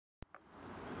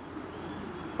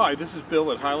Hi, this is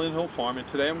Bill at Highland Hill Farm, and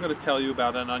today I'm going to tell you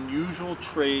about an unusual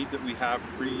trade that we have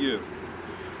for you.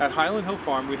 At Highland Hill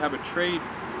Farm we have a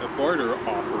barter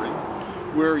offering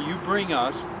where you bring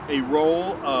us a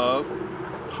roll of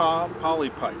poly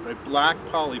pipe, a black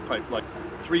poly pipe, like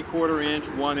 3/4 inch,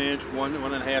 1 inch,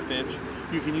 1.5 inch.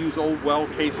 You can use old well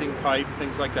casing pipe,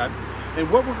 things like that. And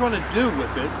what we're going to do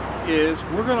with it is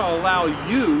we're going to allow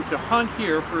you to hunt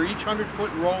here for each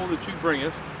 100-foot roll that you bring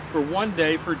us for 1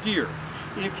 day for deer.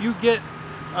 If you get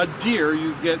a deer,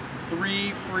 you get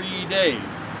 3 free days.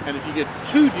 And if you get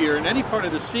 2 deer in any part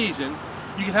of the season,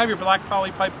 you can have your black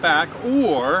poly pipe back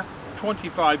or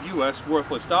 25 US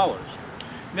worthless dollars.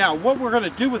 Now, what we're going to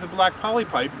do with the black poly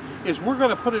pipe is we're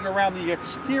going to put it around the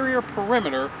exterior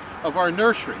perimeter of our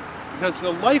nursery, because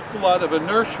the lifeblood of a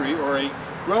nursery or a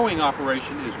growing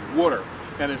operation is water.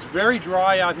 And it's very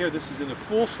dry out here. This is in the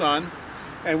full sun,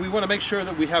 and we want to make sure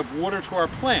that we have water to our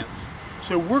plants.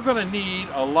 So we're going to need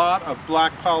a lot of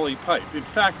black poly pipe. In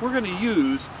fact, we're going to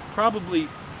use probably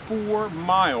 4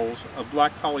 miles of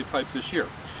black poly pipe this year.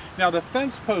 Now, the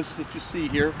fence posts that you see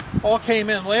here all came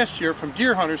in last year from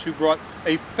deer hunters who brought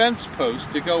a fence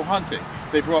post to go hunting.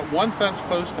 They brought 1 fence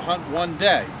post to hunt 1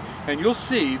 day. And you'll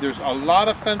see there's a lot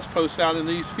of fence posts out in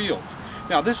these fields.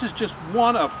 Now, this is just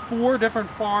one of 4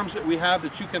 different farms that we have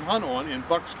that you can hunt on in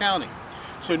Bucks County.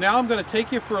 So now I'm going to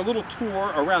take you for a little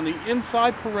tour around the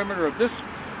inside perimeter of this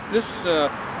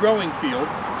growing field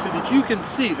so that you can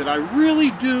see that I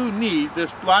really do need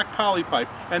this black poly pipe.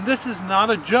 And this is not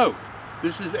a joke.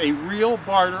 This is a real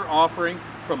barter offering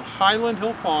from Highland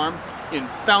Hill Farm in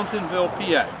Fountainville,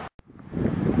 PA.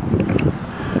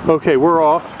 Okay, we're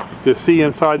off to see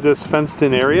inside this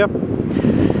fenced-in area.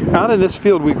 Out in this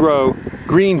field we grow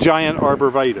green giant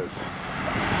arborvitaes.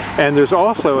 And there's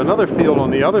also another field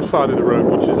on the other side of the road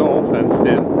which is all fenced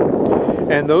in.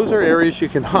 And those are areas you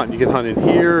can hunt. You can hunt in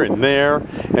here and there,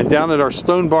 and down at our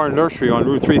Stone Barn Nursery on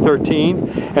Route 313,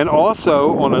 and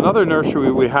also on another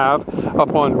nursery we have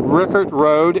up on Rickert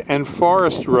Road and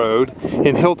Forest Road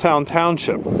in Hilltown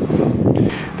Township.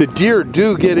 The deer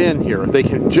do get in here. They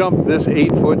can jump this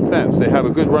 8-foot fence. They have a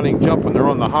good running jump when they're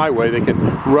on the highway. They can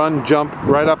run, jump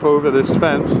right up over this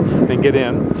fence and get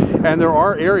in. And there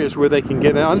are areas where they can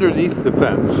get underneath the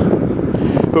fence.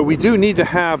 But we do need to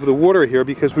have the water here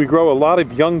because we grow a lot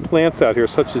of young plants out here,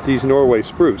 such as these Norway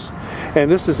spruce.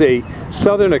 And this is a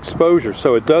southern exposure,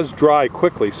 so it does dry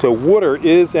quickly. So water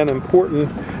is an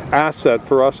important asset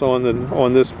for us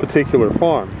on this particular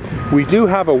farm. We do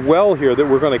have a well here that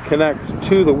we're going to connect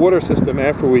to the water system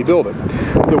after we build it.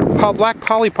 The black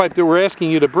poly pipe that we're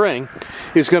asking you to bring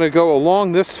is going to go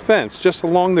along this fence, just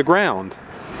along the ground.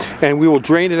 And we will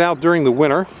drain it out during the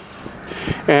winter.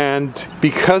 And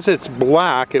because it's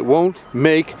black, it won't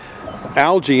make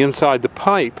algae inside the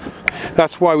pipe.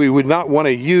 That's why we would not want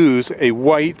to use a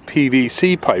white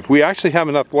PVC pipe. We actually have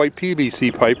enough white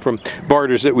PVC pipe from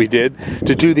barters that we did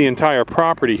to do the entire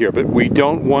property here, but we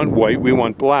don't want white, we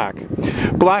want black.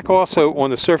 Black also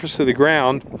on the surface of the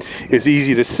ground is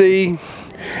easy to see,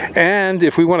 and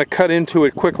if we want to cut into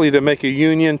it quickly to make a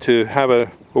union to have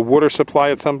a water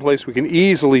supply at some place, we can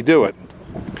easily do it.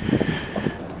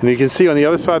 And you can see on the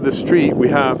other side of the street we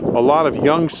have a lot of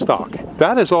young stock.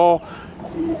 That is all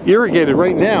irrigated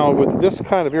right now with this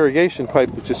kind of irrigation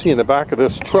pipe that you see in the back of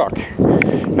this truck.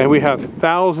 And we have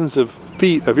thousands of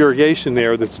feet of irrigation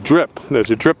there that's drip. There's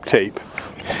a drip tape.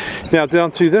 Now down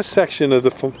through this section of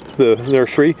the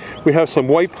nursery we have some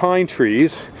white pine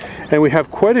trees, and we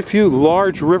have quite a few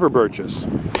large river birches.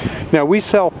 Now we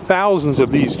sell thousands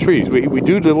of these trees. We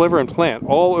do deliver and plant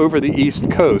all over the East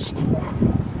Coast.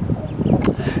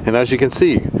 And as you can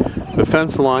see, the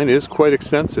fence line is quite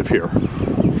extensive here.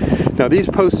 Now these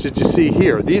posts that you see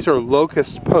here, these are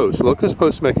locust posts. Locust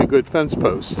posts make a good fence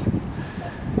post.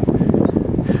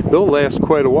 They'll last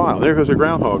quite a while. There goes a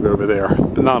groundhog over there,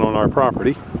 but not on our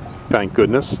property, thank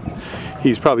goodness.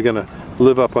 He's probably going to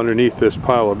live up underneath this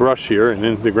pile of brush here and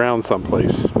in the ground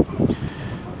someplace.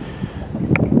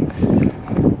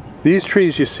 These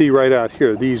trees you see right out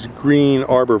here, these green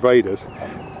arborvitaes,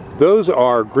 those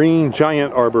are green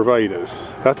giant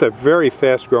arborvitaes. That's a very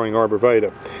fast growing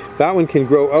arborvitae. That one can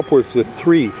grow upwards to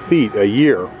 3 feet a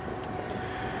year.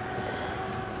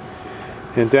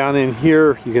 And down in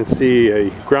here you can see a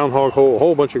groundhog hole, a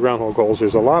whole bunch of groundhog holes.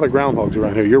 There's a lot of groundhogs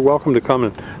around here. You're welcome to come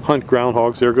and hunt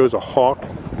groundhogs. There goes a hawk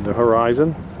in the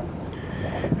horizon.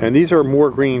 And these are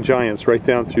more green giants right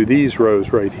down through these rows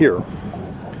right here.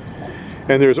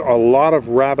 And there's a lot of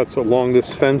rabbits along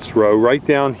this fence row right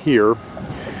down here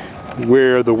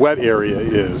where the wet area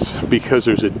is, because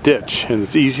there's a ditch and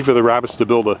it's easy for the rabbits to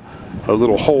build a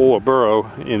little hole, a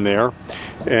burrow in there.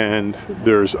 and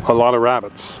there's a lot of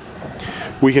rabbits.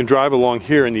 We can drive along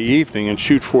here in the evening and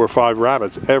shoot 4 or 5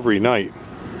 rabbits every night.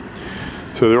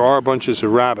 So there are bunches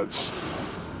of rabbits.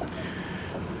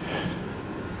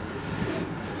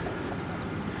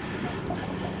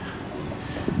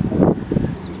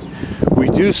 We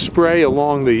do spray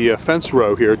along the fence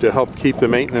row here to help keep the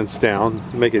maintenance down,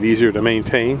 make it easier to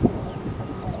maintain.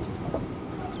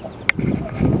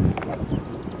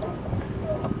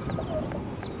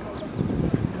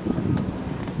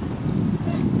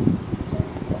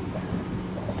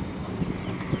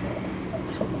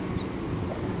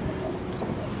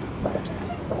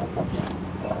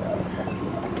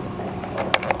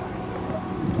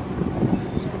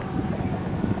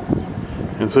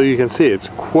 And so you can see it's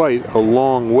quite a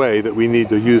long way that we need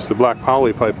to use the black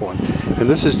poly pipe on. And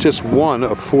this is just one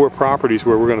of 4 properties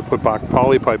where we're going to put black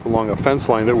poly pipe along a fence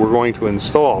line that we're going to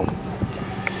install.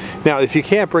 Now, if you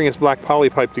can't bring us black poly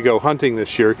pipe to go hunting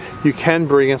this year, you can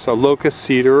bring us a locust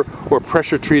cedar or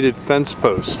pressure treated fence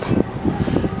post.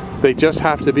 They just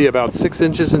have to be about 6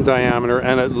 inches in diameter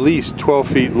and at least 12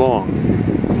 feet long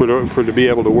for to be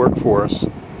able to work for us.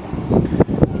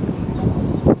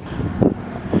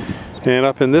 And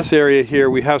up in this area here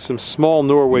we have some small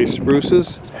Norway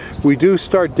spruces. We do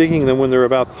start digging them when they're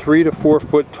about 3 to 4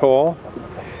 foot tall,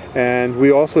 and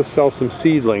we also sell some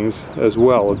seedlings as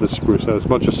well of the spruce. There's a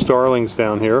bunch of starlings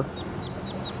down here.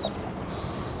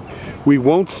 We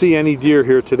won't see any deer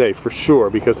here today for sure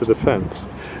because of the fence,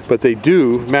 but they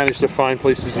do manage to find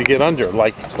places to get under,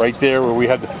 like right there where we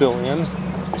had to fill in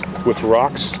with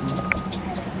rocks.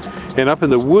 And up in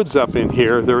the woods up in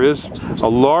here, there is a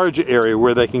large area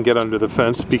where they can get under the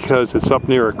fence because it's up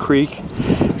near a creek,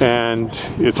 and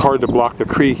it's hard to block the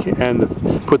creek and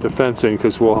put the fence in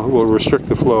because we'll restrict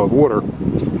the flow of water.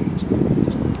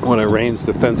 When it rains,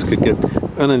 the fence could get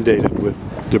inundated with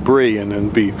debris and then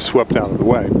be swept out of the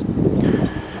way.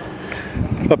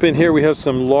 Up in here we have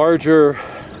some larger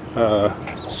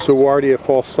Suardia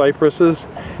false cypresses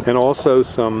and also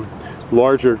some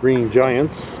larger green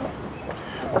giants.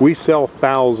 We sell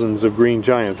thousands of green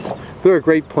giants. They're a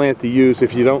great plant to use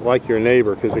if you don't like your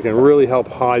neighbor because it can really help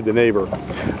hide the neighbor.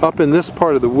 Up in this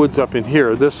part of the woods up in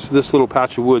here, this little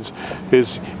patch of woods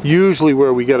is usually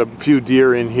where we get a few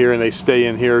deer in here, and they stay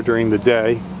in here during the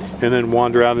day and then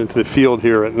wander out into the field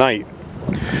here at night.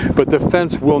 But the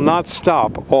fence will not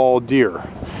stop all deer.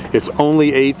 It's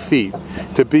only 8 feet.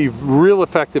 To be real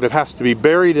effective, it has to be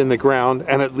buried in the ground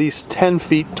and at least 10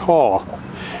 feet tall,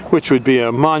 which would be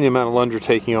a monumental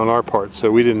undertaking on our part, so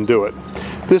we didn't do it.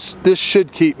 This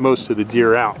should keep most of the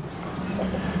deer out.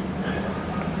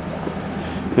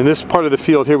 In this part of the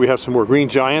field here we have some more green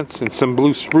giants and some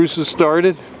blue spruces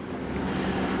started.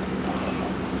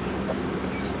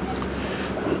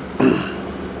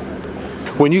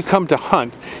 When you come to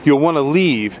hunt, you'll want to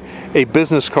leave a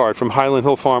business card from Highland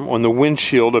Hill Farm on the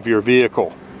windshield of your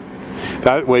vehicle.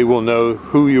 That way we'll know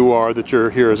who you are, that you're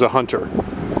here as a hunter.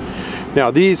 Now,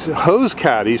 these hose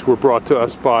caddies were brought to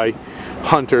us by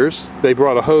hunters. They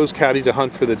brought a hose caddy to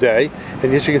hunt for the day,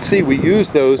 and as you can see, we use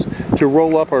those to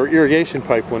roll up our irrigation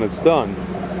pipe when it's done.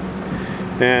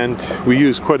 And we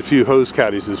use quite a few hose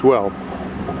caddies as well.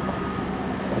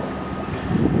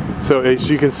 So as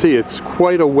you can see, it's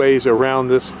quite a ways around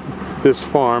this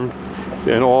farm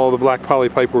and all the black poly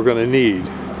pipe we're going to need.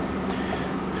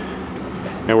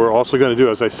 And we're also going to do,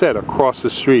 as I said, across the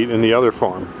street in the other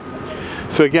farm.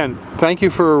 So again, thank you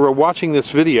for watching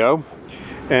this video,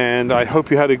 and I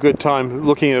hope you had a good time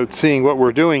looking at seeing what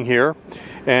we're doing here,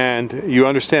 and you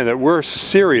understand that we're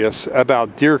serious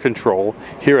about deer control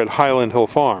here at Highland Hill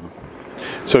Farm.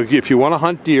 So if you want to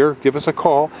hunt deer, give us a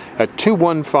call at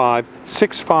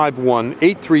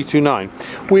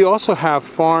 215-651-8329. We also have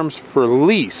farms for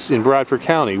lease in Bradford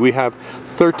County. We have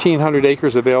 1,300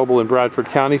 acres available in Bradford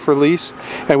County for lease,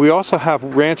 and we also have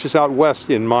ranches out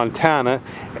west in Montana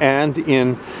and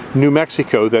in New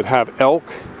Mexico that have elk,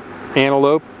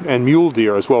 antelope, and mule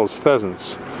deer, as well as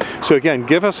pheasants. So again,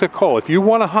 give us a call. If you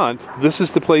want to hunt, this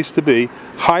is the place to be.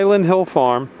 Highland Hill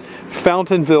Farm,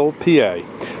 Fountainville, PA.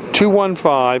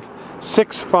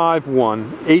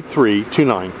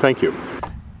 215-651-8329. Thank you.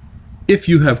 If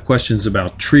you have questions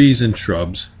about trees and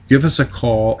shrubs, give us a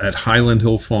call at Highland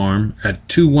Hill Farm at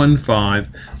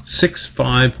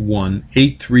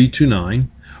 215-651-8329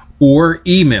 or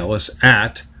email us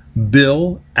at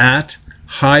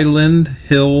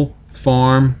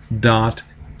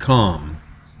bill@highlandhillfarm.com.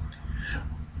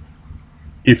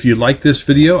 If you like this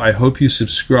video, I hope you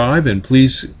subscribe, and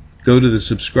please go to the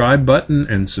subscribe button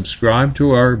and subscribe to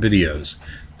our videos.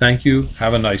 Thank you.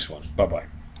 Have a nice one. Bye-bye.